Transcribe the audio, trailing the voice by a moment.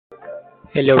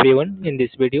Hello everyone, in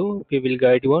this video we will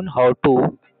guide you on how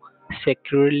to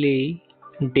securely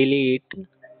delete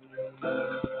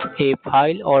a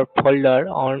file or folder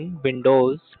on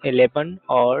Windows 11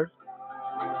 or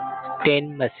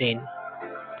 10 machine.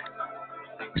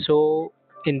 So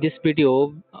in this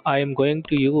video I am going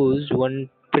to use one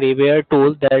freeware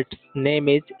tool that name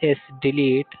is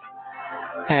sdelete,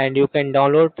 and you can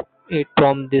download it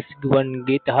from this one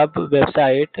GitHub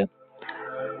website,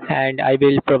 and I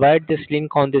will provide this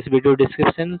link on this video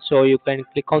description, so you can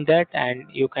click on that and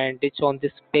you can reach on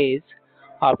this page.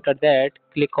 After that,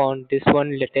 click on this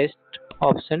one latest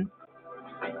option.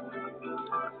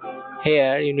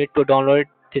 Here you need to download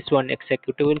this one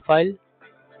executable file,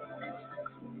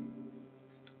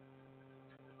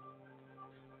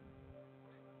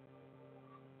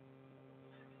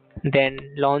 then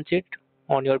launch it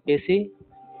on your PC.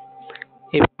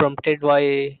 If prompted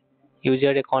by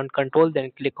user account control,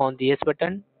 then click on the yes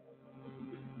button.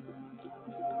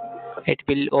 It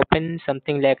will open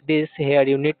something like this. Here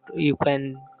you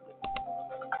can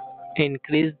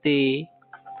increase the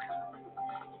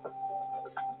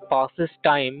process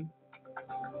time,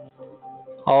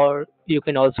 or you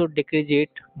can also decrease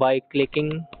it by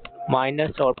clicking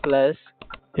minus or plus.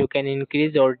 You can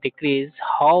increase or decrease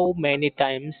how many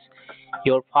times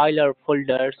your file or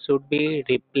folder should be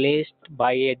replaced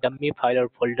by a dummy file or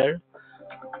folder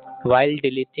while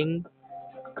deleting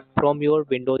from your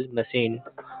Windows machine.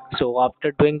 So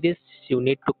after doing this, you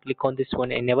need to click on this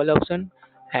one enable option,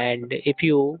 and if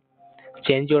you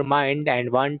change your mind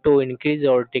and want to increase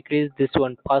or decrease this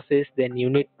one process, then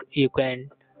you can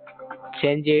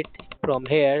change it from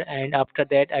here. And after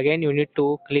that, again you need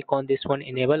to click on this one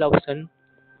enable option.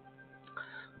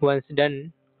 Once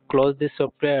done, close this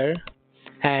software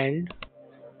and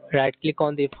right click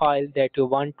on the file that you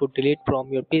want to delete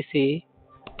from your PC.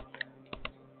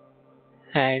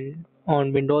 And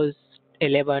on Windows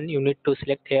 11 you need to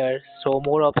select here show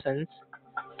more options.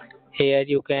 Here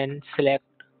you can select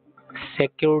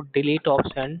secure delete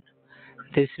option.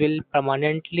 This will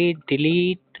permanently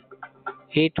delete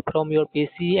it from your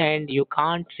PC and you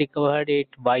can't recover it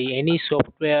by any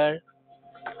software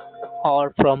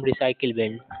or from recycle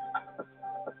bin.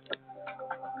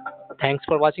 Thanks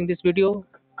for watching this video.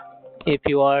 If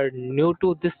you are new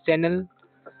to this channel,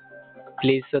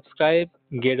 please subscribe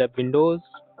GearUpWindows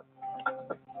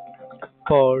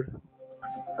for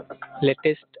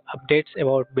latest updates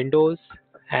about Windows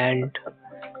and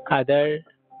other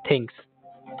things.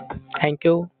 Thank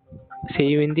you. See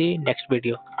you in the next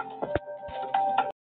video.